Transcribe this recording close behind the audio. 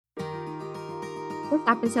This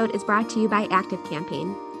episode is brought to you by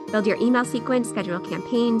ActiveCampaign. Build your email sequence, schedule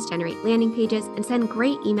campaigns, generate landing pages, and send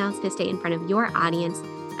great emails to stay in front of your audience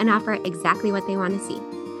and offer exactly what they want to see.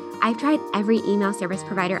 I've tried every email service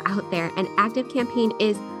provider out there, and ActiveCampaign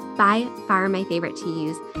is by far my favorite to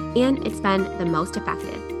use, and it's been the most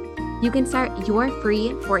effective. You can start your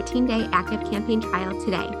free 14-day ActiveCampaign trial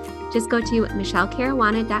today. Just go to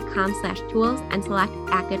michellecaruana.com/tools and select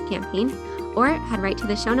ActiveCampaign, or head right to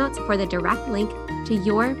the show notes for the direct link to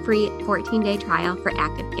your free 14-day trial for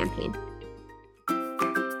ActiveCampaign.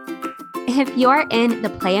 If you're in the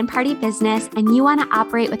play and party business and you want to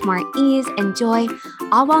operate with more ease and joy,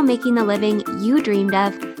 all while making the living you dreamed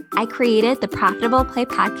of, I created the Profitable Play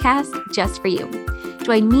Podcast just for you.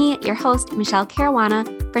 Join me, your host, Michelle Caruana,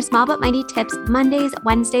 for small but mighty tips Mondays,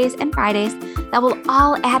 Wednesdays, and Fridays that will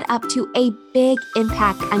all add up to a big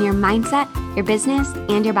impact on your mindset, your business,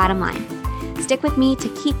 and your bottom line. Stick with me to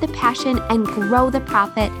keep the passion and grow the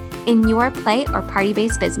profit in your play or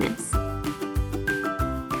party-based business.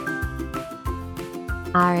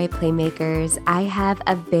 All right, Playmakers, I have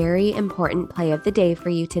a very important play of the day for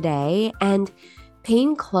you today, and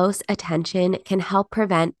paying close attention can help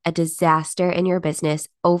prevent a disaster in your business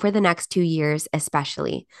over the next 2 years,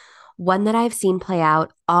 especially. One that I've seen play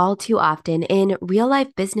out all too often in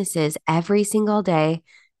real-life businesses every single day,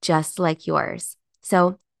 just like yours.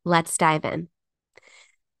 So let's dive in.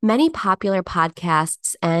 Many popular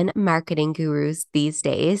podcasts and marketing gurus these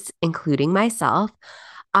days, including myself,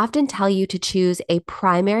 often tell you to choose a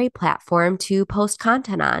primary platform to post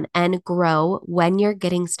content on and grow when you're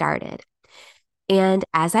getting started. And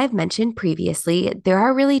as I've mentioned previously, there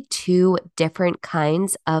are really two different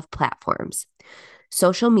kinds of platforms.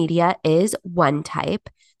 Social media is one type.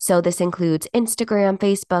 So this includes Instagram,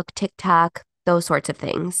 Facebook, TikTok, those sorts of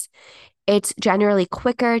things. It's generally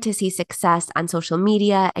quicker to see success on social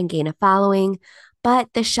media and gain a following,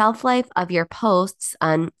 but the shelf life of your posts,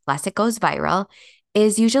 unless it goes viral,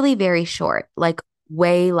 is usually very short, like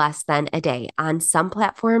way less than a day. On some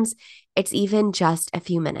platforms, it's even just a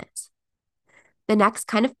few minutes. The next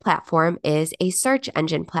kind of platform is a search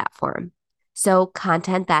engine platform. So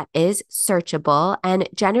content that is searchable and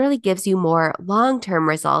generally gives you more long-term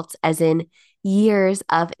results, as in years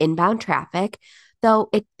of inbound traffic, though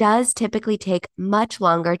it does typically take much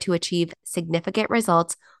longer to achieve significant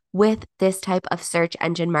results with this type of search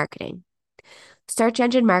engine marketing. Search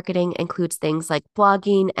engine marketing includes things like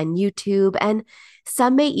blogging and YouTube, and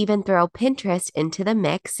some may even throw Pinterest into the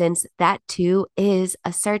mix since that too is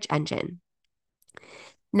a search engine.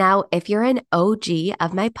 Now, if you're an OG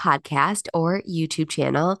of my podcast or YouTube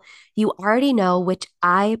channel, you already know which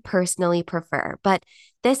I personally prefer, but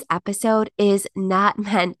this episode is not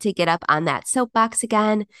meant to get up on that soapbox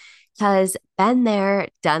again, because been there,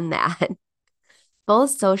 done that.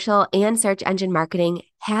 Both social and search engine marketing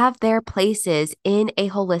have their places in a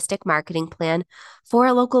holistic marketing plan for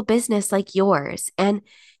a local business like yours. And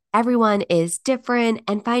everyone is different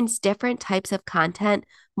and finds different types of content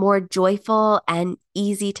more joyful and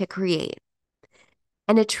easy to create.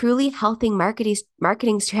 And a truly healthy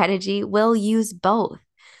marketing strategy will use both,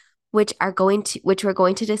 which we're going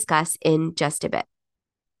to discuss in just a bit.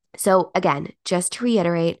 So again, just to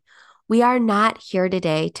reiterate, we are not here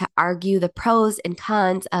today to argue the pros and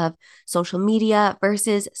cons of social media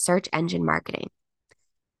versus search engine marketing.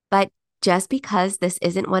 But just because this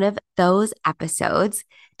isn't one of those episodes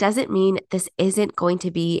doesn't mean this isn't going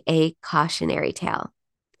to be a cautionary tale.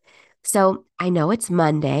 So I know it's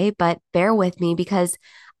Monday, but bear with me because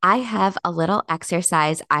I have a little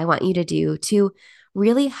exercise I want you to do to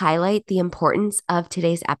really highlight the importance of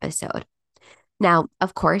today's episode. Now,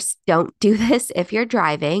 of course, don't do this if you're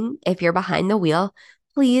driving. If you're behind the wheel,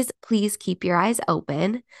 please keep your eyes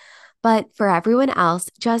open. But for everyone else,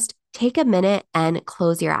 just take a minute and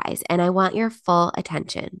close your eyes, and I want your full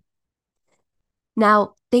attention.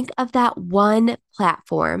 Now, think of that one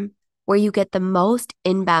platform where you get the most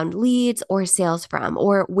inbound leads or sales from,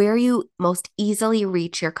 or where you most easily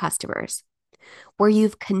reach your customers, where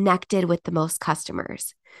you've connected with the most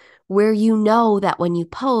customers, where you know that when you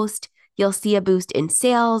post, you'll see a boost in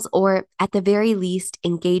sales or at the very least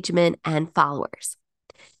engagement and followers.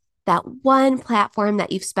 That one platform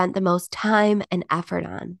that you've spent the most time and effort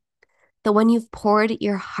on, the one you've poured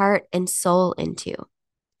your heart and soul into.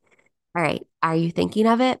 All right, are you thinking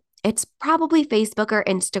of it? It's probably Facebook or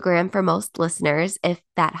Instagram for most listeners, if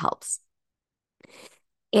that helps.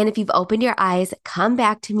 And if you've opened your eyes, come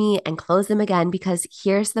back to me and close them again, because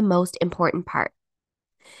here's the most important part.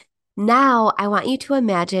 Now, I want you to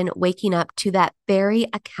imagine waking up to that very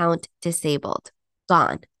account disabled,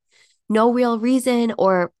 gone. No real reason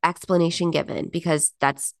or explanation given, because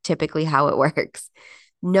that's typically how it works.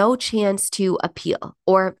 No chance to appeal,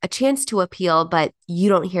 or a chance to appeal, but you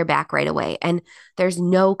don't hear back right away. And there's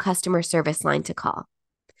no customer service line to call.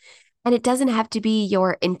 And it doesn't have to be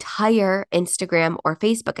your entire Instagram or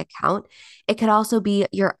Facebook account. It could also be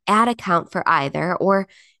your ad account for either, or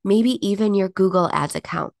maybe even your Google Ads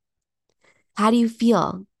account. How do you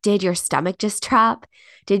feel? Did your stomach just drop?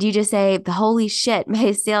 Did you just say, holy shit,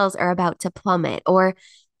 my sales are about to plummet? Or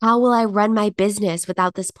how will I run my business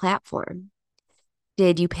without this platform?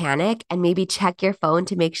 Did you panic and maybe check your phone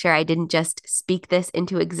to make sure I didn't just speak this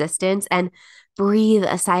into existence and breathe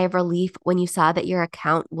a sigh of relief when you saw that your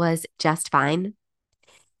account was just fine?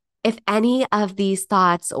 If any of these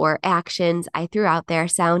thoughts or actions I threw out there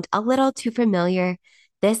sound a little too familiar,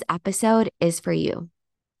 this episode is for you.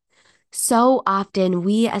 So often,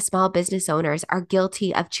 we as small business owners are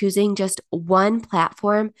guilty of choosing just one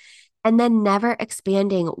platform and then never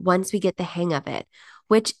expanding once we get the hang of it,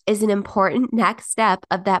 which is an important next step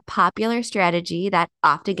of that popular strategy that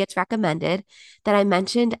often gets recommended that I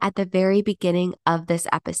mentioned at the very beginning of this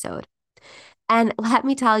episode. And let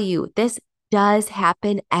me tell you, this does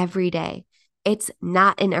happen every day. It's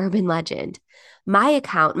not an urban legend. My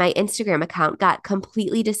account, my Instagram account, got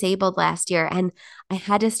completely disabled last year, and I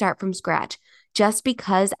had to start from scratch just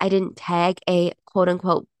because I didn't tag a quote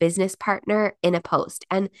unquote business partner in a post.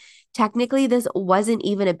 And technically, this wasn't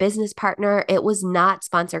even a business partner. It was not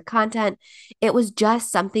sponsored content. It was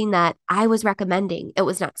just something that I was recommending. It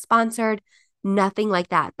was not sponsored, nothing like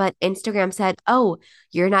that. But Instagram said, oh,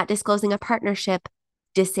 you're not disclosing a partnership,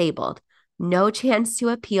 disabled. No chance to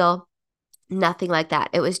appeal, nothing like that.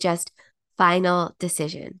 It was just final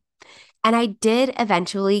decision. And I did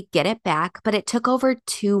eventually get it back, but it took over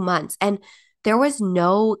 2 months. And there was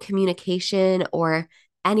no communication or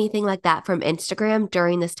anything like that from Instagram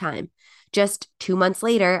during this time. Just 2 months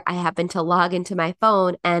later, I happened to log into my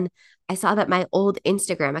phone and I saw that my old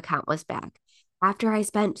Instagram account was back after I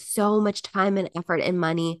spent so much time and effort and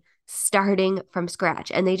money starting from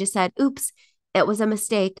scratch. And they just said, oops, it was a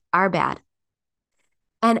mistake, our bad.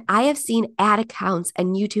 And I have seen ad accounts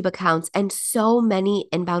and YouTube accounts and so many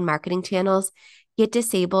inbound marketing channels get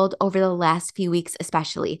disabled over the last few weeks,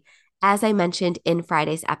 especially, as I mentioned in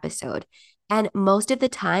Friday's episode. And most of the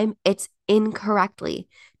time, it's incorrectly,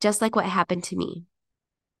 just like what happened to me.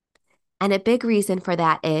 And a big reason for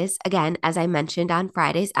that is, again, as I mentioned on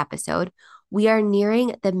Friday's episode, we are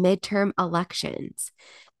nearing the midterm elections.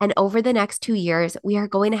 And over the next 2 years, we are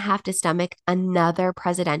going to have to stomach another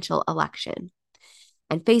presidential election.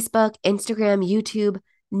 And Facebook, Instagram, YouTube,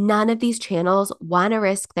 none of these channels want to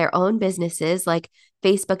risk their own businesses like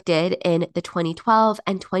Facebook did in the 2012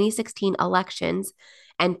 and 2016 elections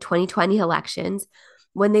and 2020 elections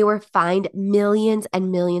when they were fined millions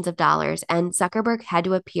and millions of dollars and Zuckerberg had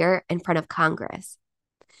to appear in front of Congress.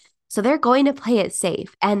 So they're going to play it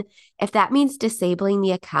safe. And if that means disabling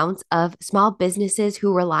the accounts of small businesses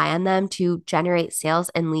who rely on them to generate sales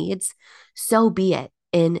and leads, so be it,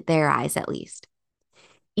 in their eyes at least.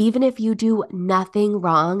 Even if you do nothing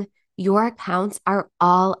wrong, your accounts are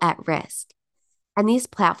all at risk. And these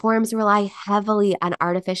platforms rely heavily on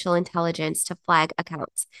artificial intelligence to flag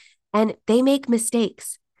accounts, and they make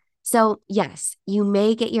mistakes. So, yes, you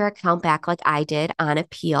may get your account back like I did on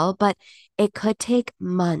appeal, but it could take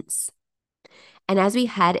months. And as we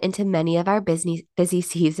head into many of our busy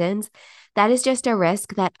seasons, that is just a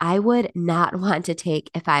risk that I would not want to take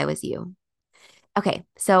if I was you. Okay,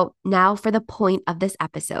 so now for the point of this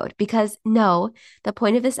episode, because no, the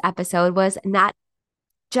point of this episode was not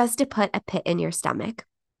just to put a pit in your stomach.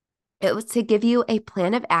 It was to give you a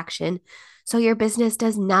plan of action so your business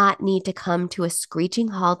does not need to come to a screeching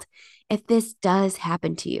halt if this does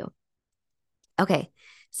happen to you. Okay,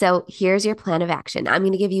 so here's your plan of action. I'm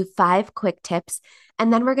going to give you 5 quick tips,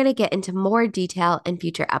 and then we're going to get into more detail in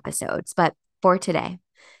future episodes. But for today,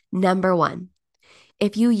 number 1,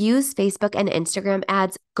 if you use Facebook and Instagram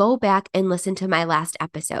ads, go back and listen to my last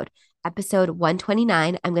episode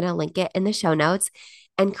 129. I'm going to link it in the show notes,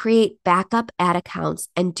 and create backup ad accounts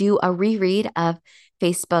and do a reread of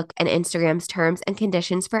Facebook and Instagram's terms and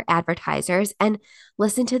conditions for advertisers and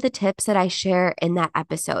listen to the tips that I share in that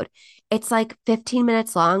episode. It's like 15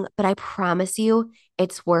 minutes long, but I promise you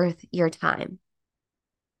it's worth your time.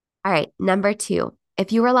 All right, number 2.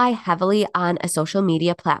 If you rely heavily on a social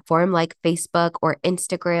media platform like Facebook or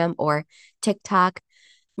Instagram or TikTok,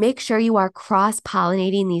 make sure you are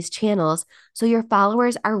cross-pollinating these channels so your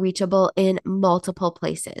followers are reachable in multiple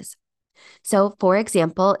places. So, for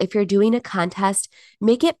example, if you're doing a contest,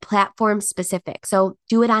 make it platform specific. So,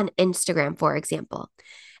 do it on Instagram, for example.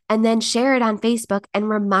 and then share it on Facebook and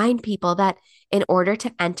remind people that in order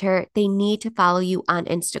to enter, they need to follow you on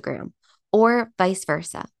Instagram or vice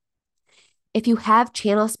versa. If you have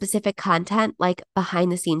channel specific content like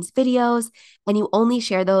behind the scenes videos and you only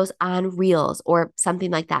share those on Reels or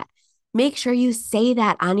something like that, make sure you say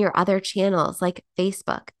that on your other channels like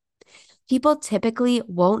Facebook. People typically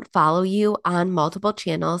won't follow you on multiple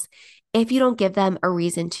channels if you don't give them a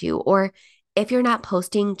reason to, or if you're not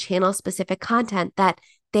posting channel specific content that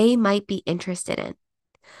they might be interested in.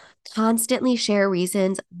 Constantly share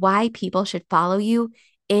reasons why people should follow you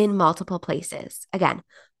in multiple places. Again,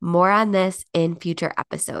 more on this in future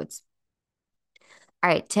episodes. All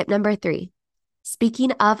right, tip number 3.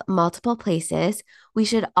 Speaking of multiple places, we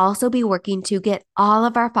should also be working to get all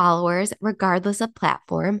of our followers, regardless of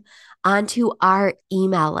platform, onto our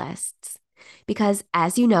email lists. Because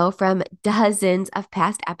as you know from dozens of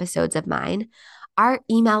past episodes of mine, our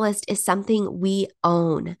email list is something we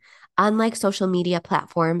own, unlike social media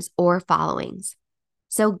platforms or followings.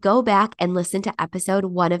 So go back and listen to episode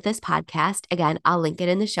 1 of this podcast. Again, I'll link it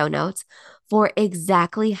in the show notes for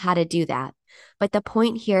exactly how to do that. But the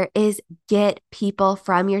point here is get people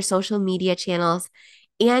from your social media channels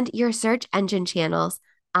and your search engine channels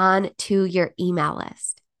onto your email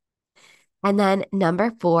list. And then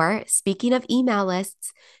number 4, speaking of email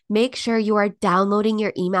lists, make sure you are downloading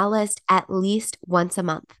your email list at least once a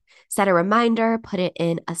month. Set a reminder, put it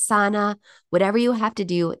in Asana, whatever you have to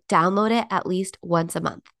do, download it at least once a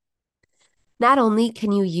month. Not only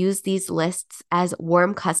can you use these lists as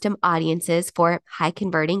warm custom audiences for high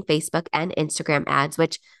converting Facebook and Instagram ads,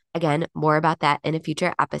 which again, more about that in a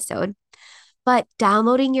future episode, but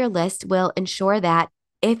downloading your list will ensure that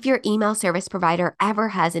if your email service provider ever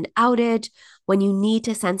has an outage when you need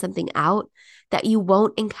to send something out, that you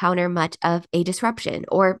won't encounter much of a disruption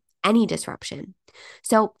or any disruption.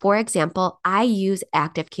 So, for example, I use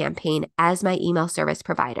ActiveCampaign as my email service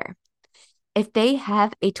provider. If they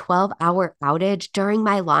have a 12-hour outage during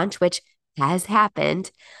my launch, which has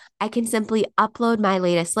happened, I can simply upload my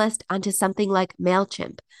latest list onto something like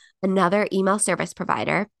MailChimp, another email service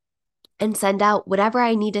provider, and send out whatever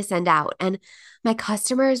I need to send out. And my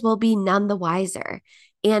customers will be none the wiser,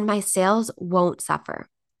 and my sales won't suffer.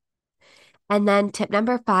 And then tip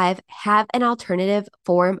number 5, have an alternative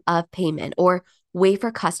form of payment or way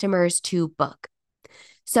for customers to book.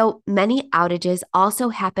 So many outages also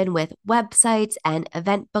happen with websites and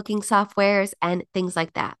event booking softwares and things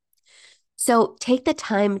like that. So take the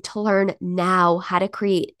time to learn now how to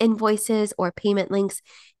create invoices or payment links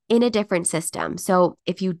in a different system. So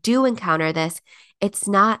if you do encounter this, it's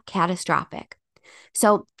not catastrophic.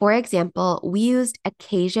 So for example, we used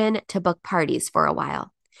Occasion to book parties for a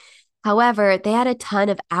while. However, they had a ton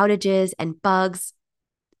of outages and bugs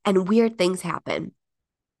and weird things happen.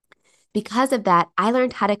 Because of that, I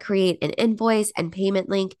learned how to create an invoice and payment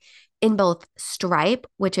link in both Stripe,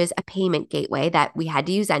 which is a payment gateway that we had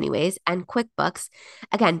to use anyways, and QuickBooks.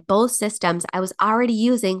 Again, both systems I was already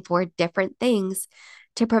using for different things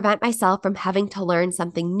to prevent myself from having to learn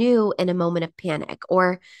something new in a moment of panic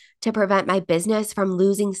or to prevent my business from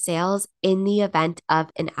losing sales in the event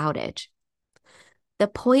of an outage. The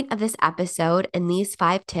point of this episode and these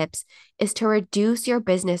 5 tips is to reduce your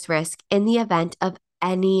business risk in the event of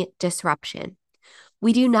any disruption.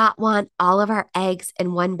 We do not want all of our eggs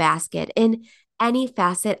in one basket in any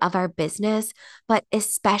facet of our business, but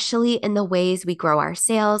especially in the ways we grow our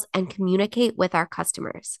sales and communicate with our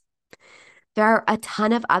customers. There are a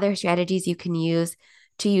ton of other strategies you can use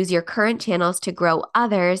to use your current channels to grow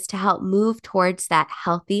others to help move towards that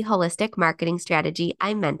healthy, holistic marketing strategy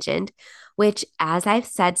I mentioned, which, as I've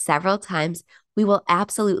said several times, we will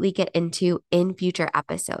absolutely get into in future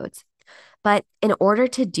episodes. But in order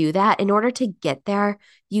to do that, in order to get there,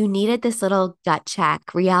 you needed this little gut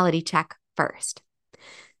check, reality check first.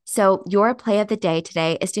 So your play of the day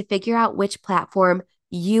today is to figure out which platform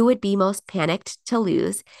you would be most panicked to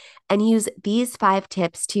lose and use these 5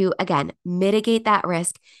 tips to, again, mitigate that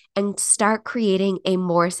risk and start creating a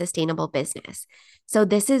more sustainable business. So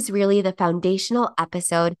this is really the foundational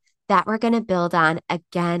episode that we're going to build on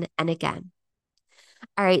again and again.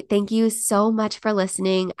 All right. Thank you so much for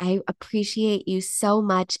listening. I appreciate you so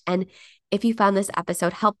much. And if you found this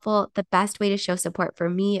episode helpful, the best way to show support for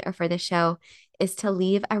me or for the show is to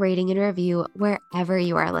leave a rating and review wherever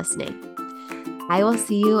you are listening. I will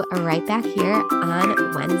see you right back here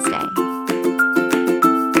on Wednesday.